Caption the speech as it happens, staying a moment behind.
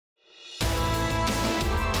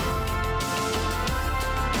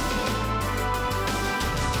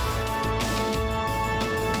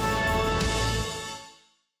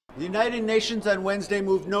United Nations on Wednesday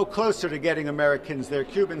moved no closer to getting Americans their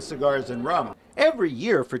Cuban cigars and rum. Every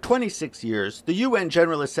year for 26 years, the UN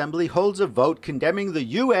General Assembly holds a vote condemning the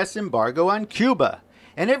U.S. embargo on Cuba.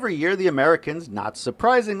 And every year the Americans, not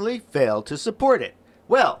surprisingly, fail to support it.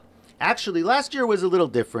 Well, actually last year was a little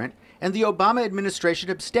different, and the Obama administration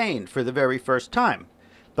abstained for the very first time.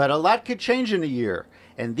 But a lot could change in a year,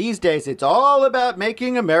 and these days it's all about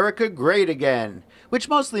making America great again, which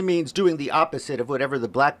mostly means doing the opposite of whatever the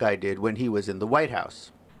black guy did when he was in the White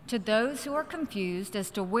House. To those who are confused as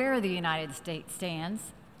to where the United States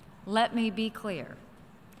stands, let me be clear.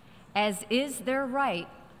 As is their right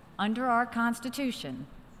under our Constitution,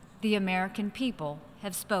 the American people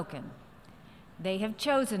have spoken. They have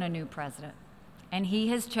chosen a new president, and he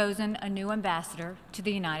has chosen a new ambassador to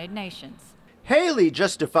the United Nations. Haley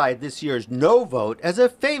justified this year's no vote as a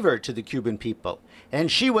favor to the Cuban people,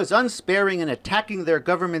 and she was unsparing in attacking their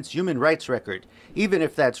government's human rights record, even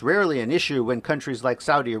if that's rarely an issue when countries like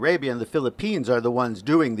Saudi Arabia and the Philippines are the ones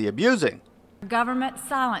doing the abusing. Government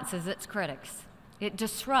silences its critics. It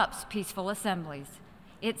disrupts peaceful assemblies.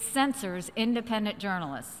 It censors independent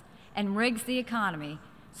journalists and rigs the economy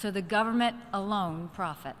so the government alone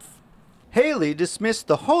profits. Haley dismissed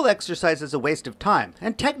the whole exercise as a waste of time,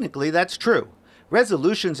 and technically that's true.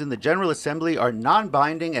 Resolutions in the General Assembly are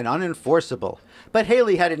non-binding and unenforceable. But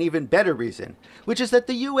Haley had an even better reason, which is that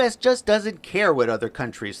the U.S. just doesn't care what other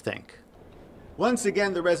countries think. Once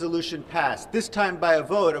again, the resolution passed, this time by a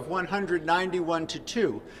vote of 191 to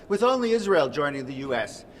 2, with only Israel joining the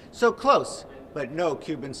U.S. So close, but no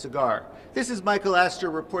Cuban cigar. This is Michael Astor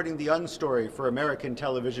reporting the Unstory for American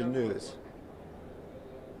Television News.